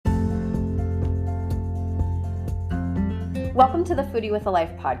Welcome to the Foodie with a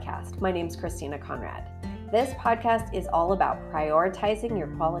Life podcast. My name's Christina Conrad. This podcast is all about prioritizing your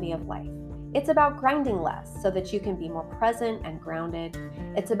quality of life. It's about grinding less so that you can be more present and grounded.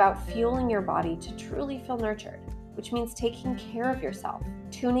 It's about fueling your body to truly feel nurtured, which means taking care of yourself,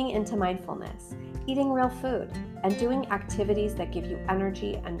 tuning into mindfulness, eating real food, and doing activities that give you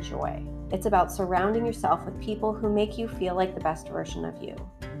energy and joy. It's about surrounding yourself with people who make you feel like the best version of you.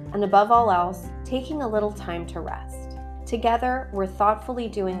 And above all else, taking a little time to rest. Together, we're thoughtfully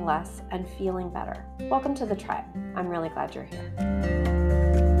doing less and feeling better. Welcome to the tribe. I'm really glad you're here.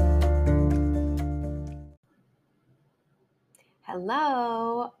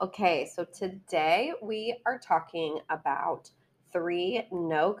 Hello. Okay, so today we are talking about 3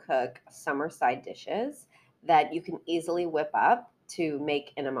 no-cook summer side dishes that you can easily whip up to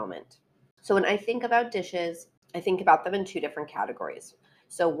make in a moment. So when I think about dishes, I think about them in 2 different categories.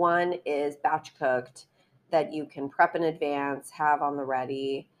 So one is batch cooked, that you can prep in advance, have on the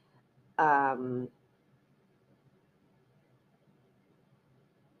ready.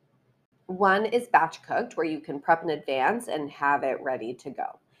 One is batch cooked, where you can prep in advance and have it ready to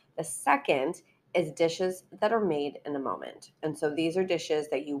go. The second is dishes that are made in a moment. And so these are dishes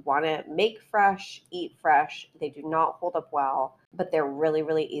that you want to make fresh, eat fresh. They do not hold up well, but they're really,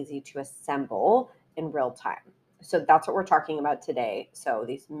 really easy to assemble in real time. So that's what we're talking about today. So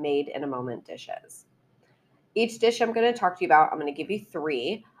these made in a moment dishes. Each dish I'm going to talk to you about, I'm going to give you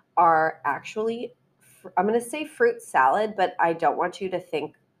 3, are actually, I'm going to say fruit salad, but I don't want you to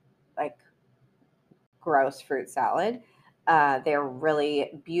think like gross fruit salad. They're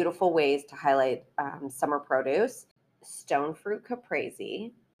really beautiful ways to highlight summer produce. Stone fruit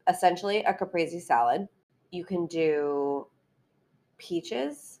caprese, essentially a caprese salad. You can do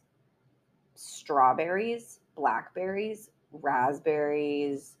peaches, strawberries, blackberries,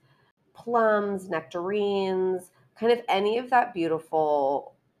 raspberries, plums, nectarines, kind of any of that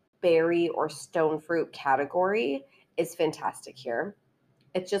beautiful berry or stone fruit category is fantastic here.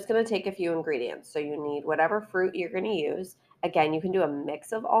 It's just going to take a few ingredients. So you need whatever fruit you're going to use. Again, you can do a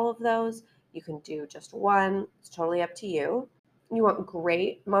mix of all of those. You can do just one. It's totally up to you. You want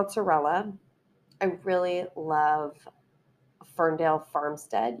great mozzarella. I really love Ferndale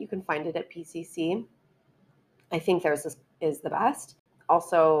Farmstead. You can find it at PCC. I think theirs is the best.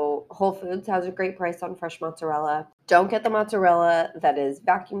 Also, Whole Foods has a great price on fresh mozzarella. Don't get the mozzarella that is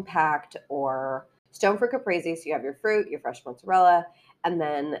vacuum packed or stone fruit caprese. So you have your fruit, your fresh mozzarella, and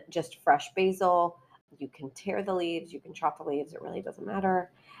then just fresh basil. You can tear the leaves, you can chop the leaves, it really doesn't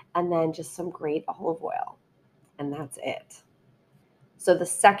matter. And then just some great olive oil. And that's it. So the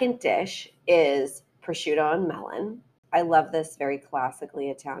second dish is prosciutto and melon. I love this, very classically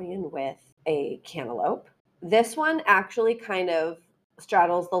Italian with a cantaloupe. This one actually kind of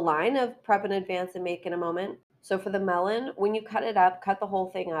straddles the line of prep in advance and make in a moment. So for the melon, when you cut it up, cut the whole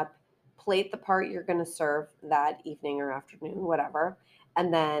thing up, plate the part you're going to serve that evening or afternoon, whatever,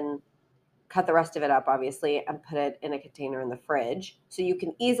 and then cut the rest of it up, obviously, and put it in a container in the fridge. So you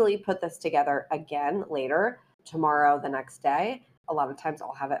can easily put this together again later, tomorrow, the next day. A lot of times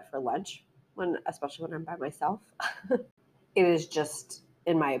I'll have it for lunch, especially when I'm by myself. It is just,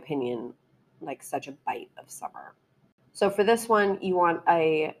 in my opinion, like such a bite of summer. So for this one, you want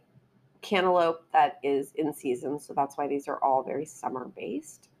a cantaloupe that is in season. So that's why these are all very summer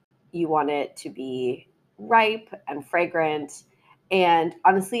based. You want it to be ripe and fragrant. And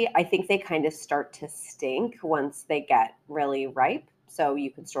honestly, I think they kind of start to stink once they get really ripe. So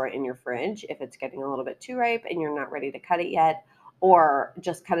you can store it in your fridge if it's getting a little bit too ripe and you're not ready to cut it yet, or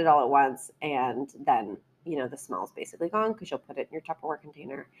just cut it all at once and then, the smell is basically gone because you'll put it in your Tupperware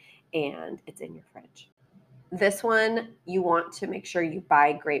container and it's in your fridge. This one, you want to make sure you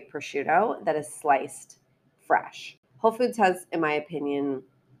buy great prosciutto that is sliced fresh. Whole Foods has, in my opinion,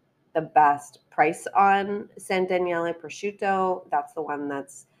 the best price on San Daniele prosciutto. That's the one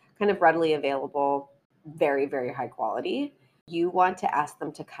that's kind of readily available, very, very high quality. You want to ask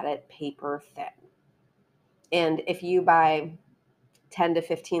them to cut it paper thin. And if you buy 10 to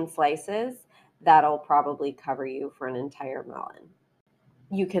 15 slices, that'll probably cover you for an entire melon.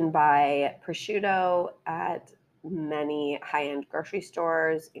 You can buy prosciutto at many high-end grocery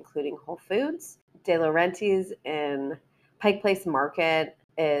stores, including Whole Foods. De Laurentiis in Pike Place Market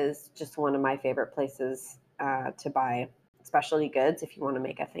is just one of my favorite places to buy specialty goods. If you want to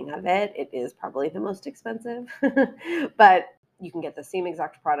make a thing of it, it is probably the most expensive, but you can get the same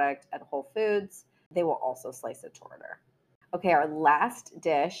exact product at Whole Foods. They will also slice it to order. Okay, our last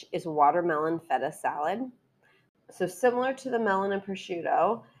dish is watermelon feta salad. So similar to the melon and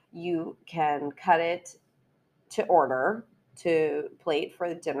prosciutto, you can cut it to order, to plate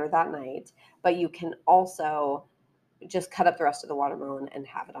for dinner that night, but you can also just cut up the rest of the watermelon and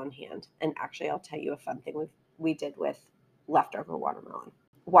have it on hand. And actually, I'll tell you a fun thing we did with leftover watermelon.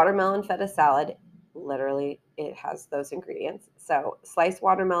 Watermelon feta salad, literally, it has those ingredients. So slice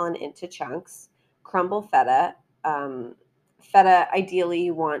watermelon into chunks, crumble feta. Feta, ideally,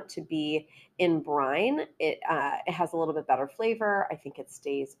 you want to be in brine. It has a little bit better flavor. I think it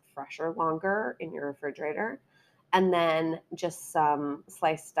stays fresher longer in your refrigerator. And then just some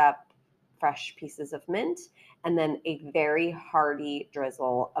sliced up fresh pieces of mint, and then a very hearty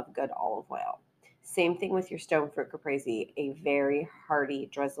drizzle of good olive oil. Same thing with your stone fruit caprese, a very hearty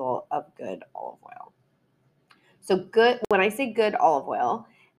drizzle of good olive oil. So good, when I say good olive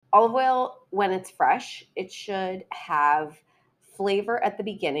oil, when it's fresh, it should have flavor at the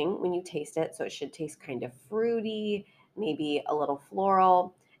beginning when you taste it. So it should taste kind of fruity, maybe a little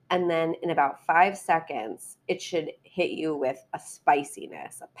floral. And then in about 5 seconds, it should hit you with a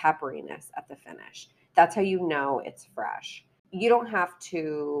spiciness, a pepperiness at the finish. That's how you know it's fresh. You don't have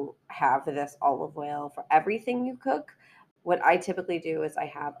to have this olive oil for everything you cook. What I typically do is I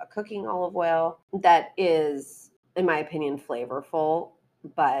have a cooking olive oil that is, in my opinion, flavorful,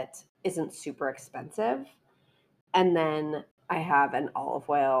 but isn't super expensive. And then I have an olive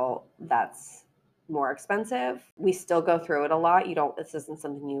oil that's more expensive. We still go through it a lot. This isn't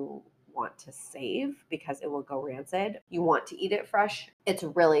something you want to save because it will go rancid. You want to eat it fresh. It's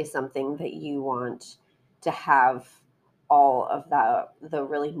really something that you want to have all of the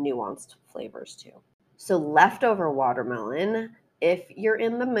really nuanced flavors to. So leftover watermelon, if you're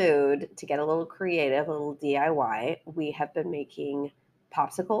in the mood to get a little creative, a little DIY, we have been making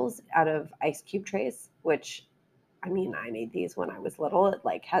popsicles out of ice cube trays, which, I mean, I made these when I was little. It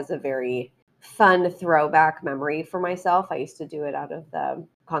like has a very fun throwback memory for myself. I used to do it out of the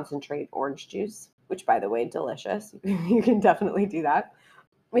concentrate orange juice, which, by the way, delicious. You can definitely do that.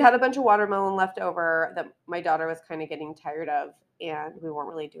 We had a bunch of watermelon left over that my daughter was kind of getting tired of, and we weren't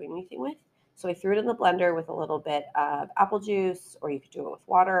really doing anything with. So I threw it in the blender with a little bit of apple juice, or you could do it with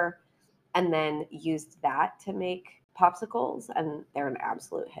water, and then used that to make popsicles, and they're an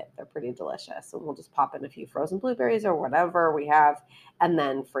absolute hit. They're pretty delicious. And we'll just pop in a few frozen blueberries or whatever we have, and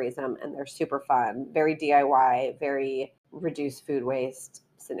then freeze them, and they're super fun. Very DIY, very reduce food waste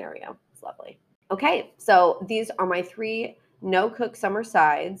scenario. It's lovely. Okay, so these are my 3 no-cook summer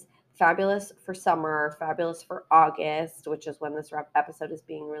sides. Fabulous for summer, fabulous for August, which is when this episode is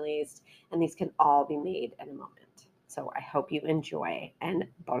being released, and these can all be made in a moment. So I hope you enjoy, and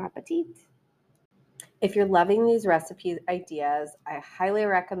bon appetit. If you're loving these recipe ideas, I highly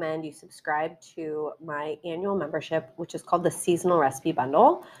recommend you subscribe to my annual membership, which is called the Seasonal Recipe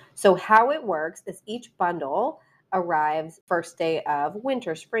Bundle. So how it works is each bundle arrives first day of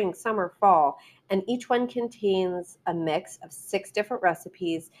winter, spring, summer, fall, and each one contains a mix of 6 different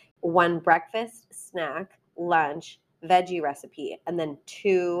recipes, 1 breakfast, snack, lunch, veggie recipe, and then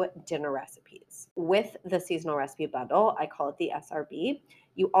 2 dinner recipes. With the Seasonal Recipe Bundle, I call it the SRB,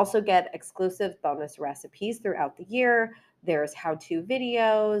 you also get exclusive bonus recipes throughout the year. There's how-to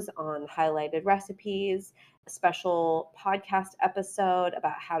videos on highlighted recipes, a special podcast episode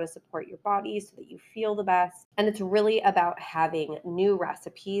about how to support your body so that you feel the best. And it's really about having new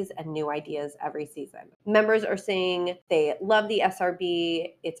recipes and new ideas every season. Members are saying they love the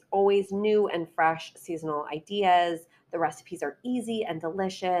SRB. It's always new and fresh seasonal ideas. The recipes are easy and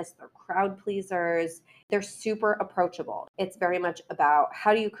delicious. They're crowd pleasers. They're super approachable. It's very much about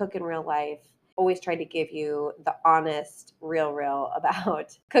how do you cook in real life. Always try to give you the honest, real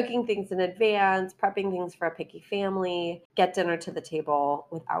about cooking things in advance, prepping things for a picky family, get dinner to the table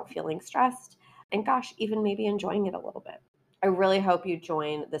without feeling stressed, and gosh, even maybe enjoying it a little bit. I really hope you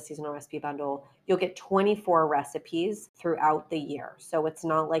join the Seasonal Recipe Bundle. You'll get 24 recipes throughout the year. So it's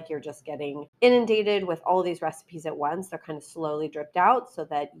not like you're just getting inundated with all of these recipes at once. They're kind of slowly dripped out so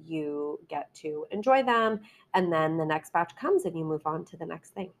that you get to enjoy them. And then the next batch comes and you move on to the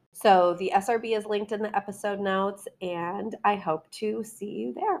next thing. So the SRB is linked in the episode notes, and I hope to see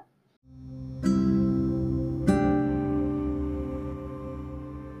you there.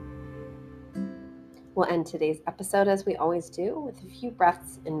 We'll end today's episode as we always do with a few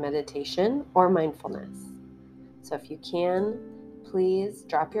breaths in meditation or mindfulness. So if you can, please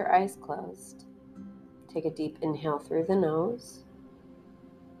drop your eyes closed. Take a deep inhale through the nose.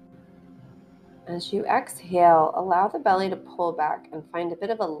 As you exhale, allow the belly to pull back and find a bit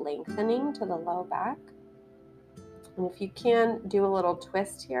of a lengthening to the low back. And if you can, do a little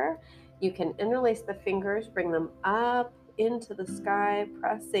twist here. You can interlace the fingers, bring them up into the sky,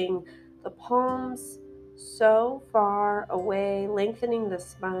 pressing the palms so far away, lengthening the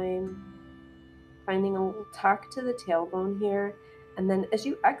spine, finding a little tuck to the tailbone here. And then as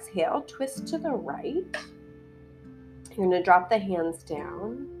you exhale, twist to the right. You're going to drop the hands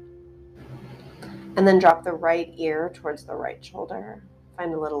down and then drop the right ear towards the right shoulder.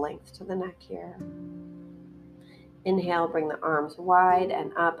 Find a little length to the neck here. Inhale, bring the arms wide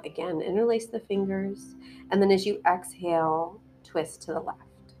and up. Again, interlace the fingers. And then as you exhale, twist to the left.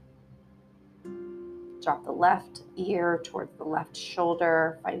 Drop the left ear towards the left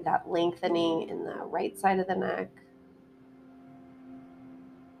shoulder. Find that lengthening in the right side of the neck.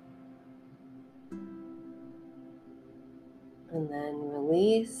 And then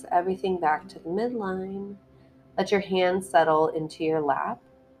release everything back to the midline. Let your hands settle into your lap.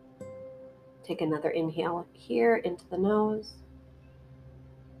 Take another inhale here into the nose.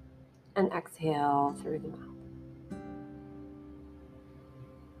 And exhale through the mouth.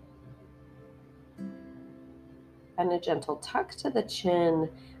 And a gentle tuck to the chin.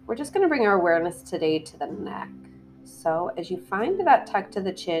 We're just going to bring our awareness today to the neck. So as you find that tuck to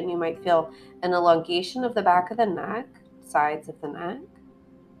the chin, you might feel an elongation of the back of the neck, sides of the neck.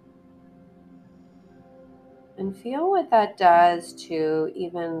 And feel what that does to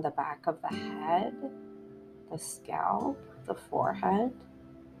even the back of the head, the scalp, the forehead.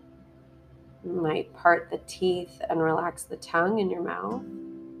 You might part the teeth and relax the tongue in your mouth.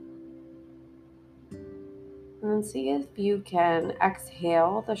 And then see if you can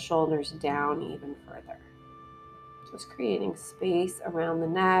exhale the shoulders down even further. Just creating space around the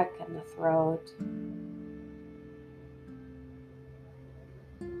neck and the throat.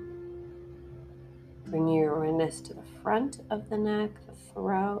 Bring your awareness to the front of the neck, the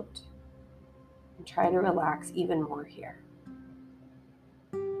throat, and try to relax even more here.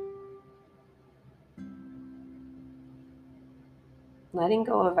 Letting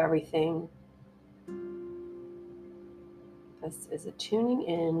go of everything. This is a tuning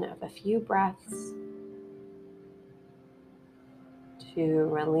in of a few breaths to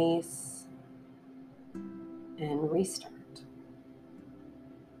release and restart.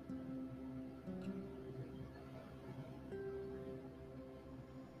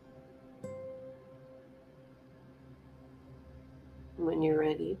 When you're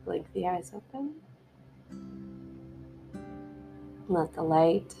ready, blink the eyes open. Let the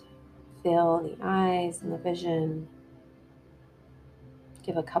light fill the eyes and the vision.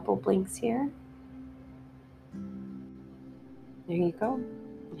 Give a couple blinks here. There you go.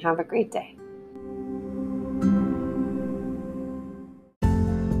 Have a great day.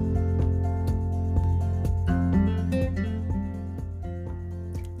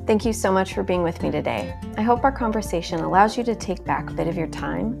 Thank you so much for being with me today. I hope our conversation allows you to take back a bit of your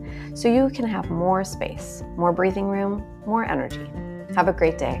time so you can have more space, more breathing room, more energy. Have a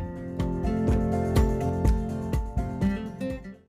great day.